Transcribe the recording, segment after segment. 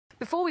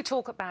before we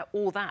talk about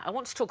all that, I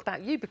want to talk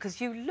about you because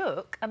you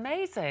look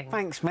amazing.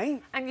 Thanks,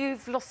 mate. And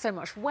you've lost so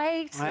much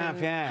weight. I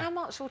have, yeah. How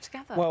much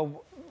altogether?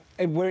 Well,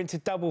 we're into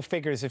double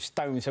figures of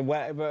stone, so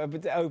we're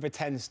over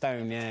 10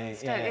 stone,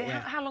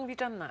 yeah. How long have you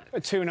done that?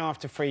 2.5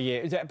 to 3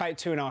 years, about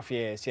 2.5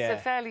 years, yeah.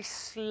 So fairly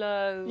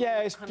slow.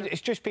 Yeah,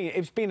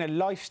 it's been a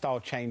lifestyle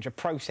change, a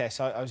process.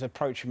 I was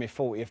approaching my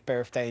 40th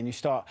birthday, and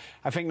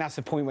I think that's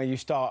the point where you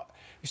start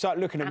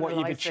looking at what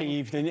you've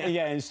achieved,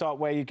 and start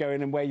where you're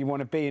going and where you want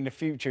to be in the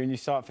future, and you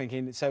start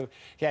thinking. So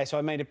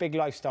I made a big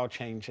lifestyle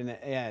change, and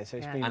so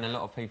it's been. And a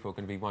lot of people are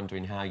going to be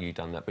wondering how you've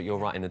done that, but you're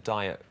writing a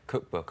diet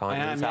cookbook,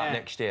 aren't you? It's out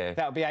next year.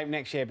 That'll be out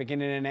next year,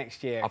 beginning of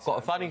next year. I've got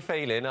a funny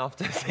feeling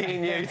after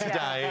seeing you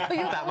today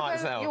that might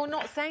sell. You're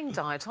not saying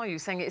diet, are you?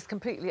 Saying it's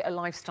completely a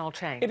lifestyle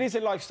change. It is a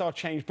lifestyle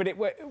change, but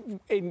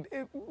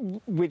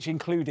which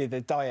included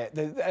a diet,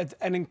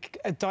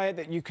 a diet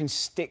that you can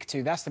stick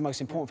to. That's the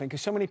most important thing,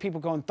 because so many people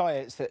go on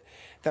diets that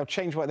they'll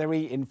change what they're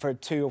eating for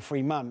 2 or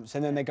 3 months,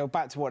 and then they go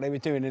back to what they were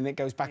doing, and it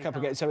goes back up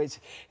again. So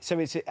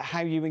it's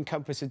how you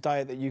encompass a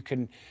diet that you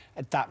can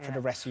adapt for the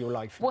rest of your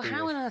life. Well,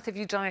 how on earth have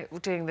you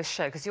doing this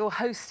show? Because you're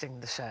hosting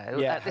the show.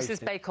 Yeah, this is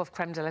Bake Off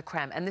Creme de la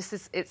Creme, and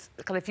it's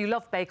kind of, if you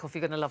love Bake Off, you're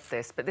going to love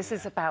this. But this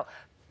is about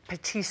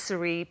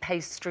patisserie,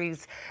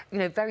 pastries, you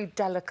know, very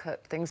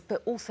delicate things,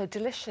 but also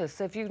delicious.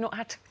 So have you not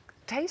had to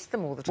taste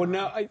them all the time?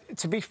 Well, no.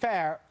 To be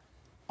fair,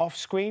 off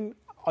screen,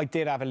 I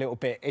did have a little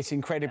bit. It's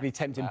incredibly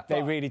tempting.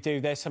 They really do.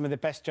 They're some of the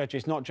best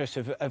judges, not just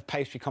of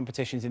pastry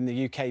competitions in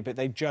the UK, but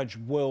they judge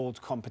world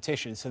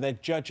competitions. So they're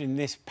judging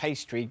this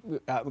pastry,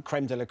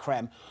 creme de la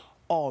creme,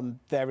 on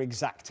their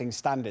exacting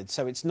standards.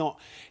 So it's not,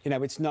 you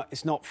know, it's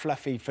not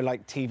fluffy for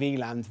like TV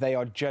land. They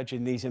are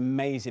judging these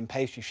amazing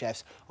pastry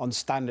chefs on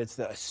standards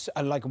that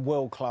are like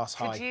world-class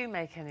high. Could you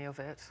make any of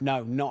it?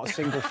 No, not a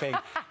single thing.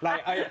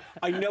 Like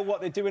I know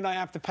what they're doing. I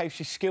have the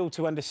pastry skill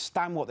to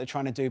understand what they're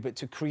trying to do, but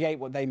to create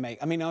what they make.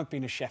 I mean, I've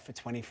been a chef for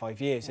 25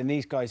 years, and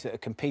these guys that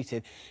have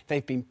competed,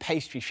 they've been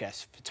pastry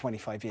chefs for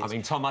 25 years. I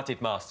mean, Tom, I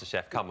did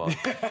MasterChef. Come on,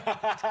 please.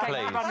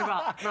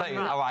 Please.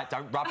 All right,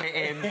 don't rub it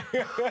in.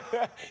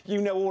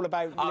 You know all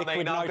about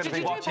liquid I'm going to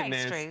be watching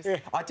pastries?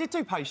 this. I did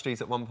do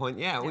pastries at one point,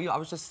 yeah. I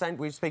was just saying,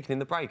 we were speaking in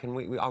the break, and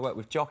I work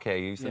with Jock here,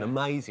 who's an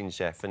amazing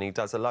chef, and he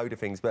does a load of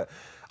things, but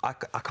I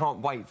can't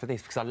wait for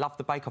this, because I love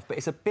the Bake Off, but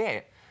it's a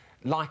bit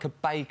like a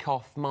Bake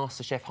Off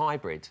MasterChef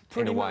hybrid,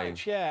 in a way. Pretty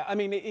much, yeah. I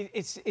mean,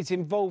 it's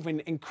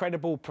involving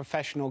incredible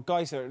professional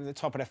guys that are at the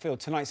top of their field.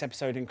 Tonight's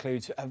episode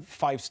includes a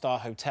 5-star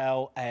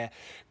hotel,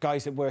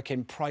 guys that work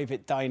in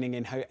private dining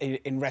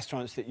in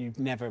restaurants that you've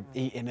never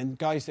eaten, and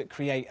guys that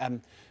create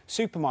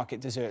supermarket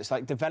desserts,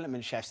 like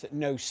development chefs that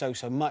know so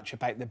much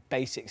about the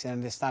basics and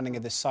understanding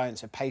of the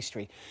science of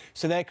pastry.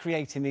 So they're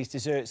creating these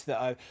desserts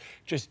that are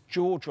just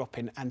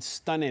jaw-dropping and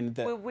stunning.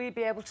 Will we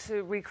be able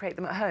to recreate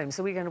them at home?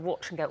 So we're going to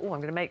watch and go, oh,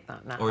 I'm going to make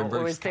that now. Or in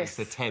Bruce's case,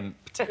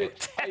 attempt.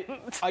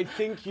 I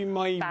think you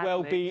might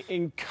well be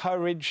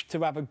encouraged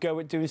to have a go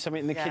at doing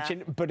something in the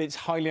kitchen, but it's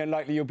highly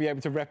unlikely you'll be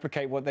able to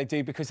replicate what they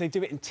do, because they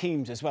do it in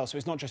teams as well. So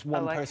it's not just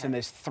one person,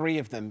 there's 3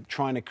 of them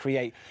trying to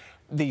create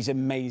these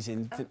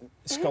amazing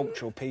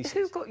sculptural pieces.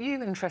 Who got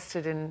you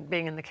interested in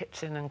being in the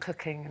kitchen and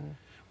cooking? And...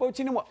 Well,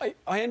 do you know what?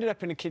 I ended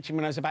up in the kitchen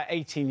when I was about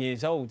 18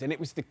 years old, and it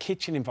was the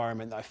kitchen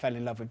environment that I fell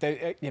in love with.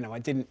 You know, I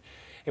didn't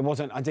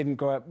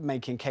grow up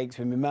making cakes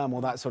with my mum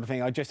or that sort of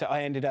thing.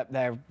 I ended up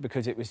there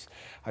because it was,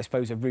 I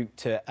suppose, a route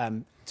to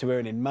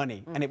earning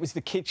money. And it was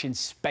the kitchen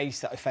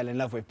space that I fell in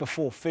love with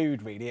before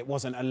food, really. It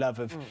wasn't a love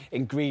of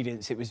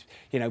ingredients. It was,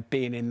 you know,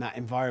 being in that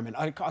environment.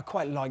 I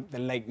quite like the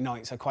late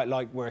nights. I quite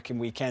like working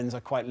weekends.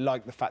 I quite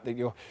like the fact that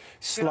you're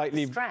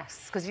slightly...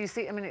 stress, because you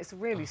see, I mean, it's a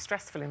really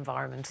stressful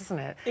environment, isn't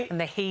it? And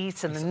the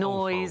heat and the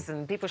noise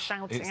and people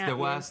shouting at you.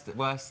 It's the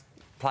worst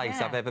place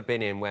I've ever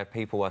been in, where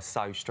people are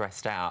so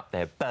stressed out.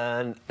 They're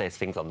burnt, there's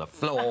things on the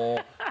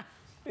floor,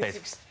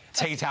 there's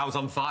tea towels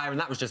on fire, and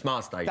that was just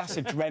my station. That's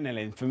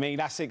adrenaline for me.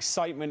 That's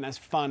excitement, that's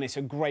fun. It's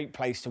a great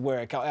place to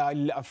work.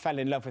 I fell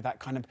in love with that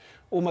kind of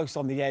almost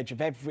on the edge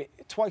of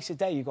twice a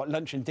day you've got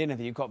lunch and dinner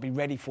that you've got to be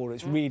ready for.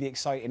 It's really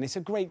exciting. It's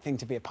a great thing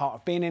to be a part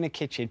of. Being in a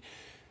kitchen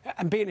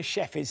and being a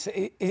chef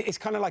it's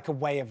kind of like a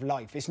way of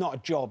life. It's not a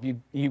job.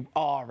 You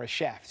are a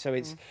chef, so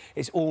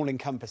it's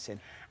all-encompassing.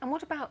 And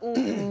what about all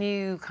the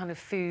new kind of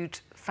food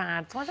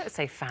fads? Well, I don't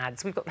say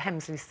fads. We've got the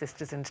Hemsley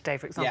sisters in today,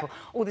 for example.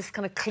 All this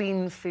kind of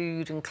clean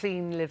food and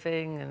clean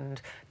living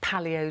and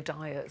paleo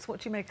diets. What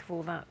do you make of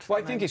all that? Well,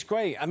 I think it's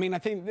great. I mean, I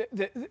think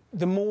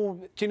the more...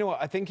 Do you know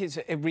what? I think it's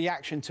a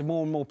reaction to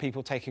more and more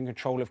people taking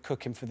control of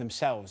cooking for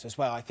themselves as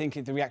well. I think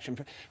the reaction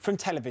from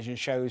television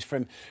shows,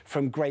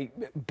 from great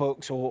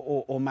books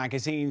or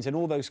magazines and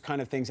all those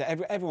kind of things. That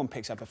everyone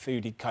picks up a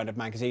foodie kind of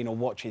magazine or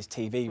watches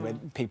TV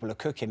when people are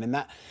cooking, and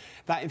that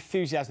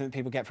enthusiasm that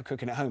people get for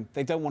cooking at home,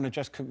 they don't want to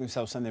just cook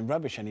themselves something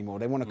rubbish anymore.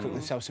 They want to cook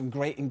themselves some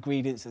great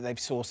ingredients that they've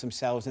sourced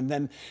themselves, and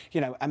then,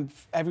 you know, and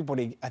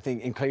everybody, I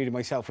think, including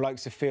myself,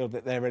 likes to feel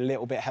that they're a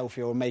little bit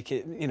healthier or make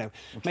it, you know,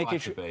 make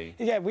it. To be.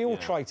 Yeah, we all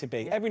try to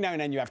be. Every now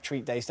and then you have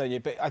treat days, don't you?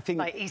 But I think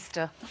like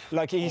Easter.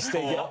 Like Easter,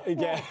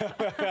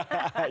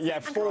 yeah,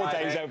 4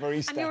 days over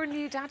Easter. And you're a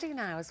new daddy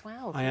now as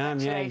well. I am,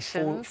 yeah. He's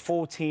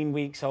 14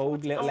 weeks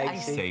old, little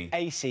AC.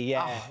 AC,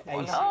 yeah.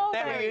 AC.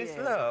 There he is,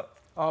 look.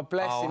 Oh,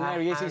 bless him, there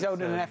he is. He's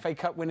holding handsome. an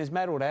FA Cup winner's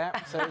medal there.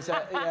 So it's,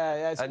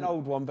 it's an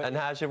old one. But and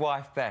how's your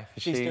wife, Beth?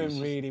 She's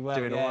doing really well.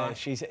 Doing all right?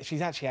 She's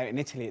actually out in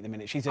Italy at the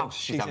minute. She's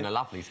having a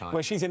lovely time.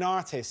 Well, she's an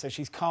artist, so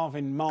she's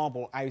carving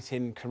marble out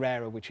in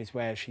Carrara, which is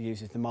where she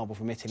uses the marble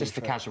from Italy. Just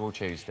a casual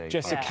Tuesday.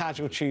 Just a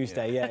casual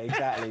Tuesday, yeah,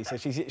 exactly. So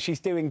she's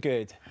doing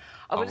good.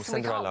 Oh, well,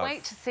 listen, we can't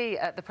wait to see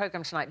the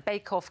programme tonight.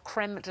 Bake Off,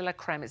 Creme de la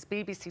Creme. It's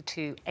BBC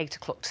 2, 8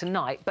 o'clock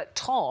tonight. But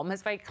Tom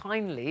has very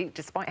kindly,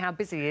 despite how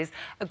busy he is,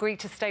 agreed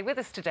to stay with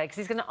us today because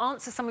he's going to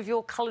answer some of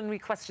your culinary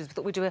questions. We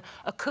thought we'd do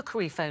a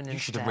cookery phone-in. You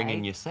should have ring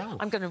in yourself. Oh.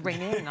 I'm going to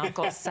ring in. I've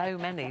got so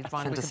many.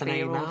 Send us an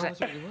email. That's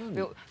what you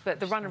want. But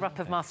the runner-up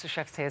of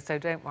MasterChef's here, so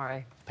don't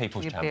worry.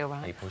 People's You'd champ. be all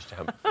right. People's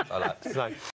champ. I like to say.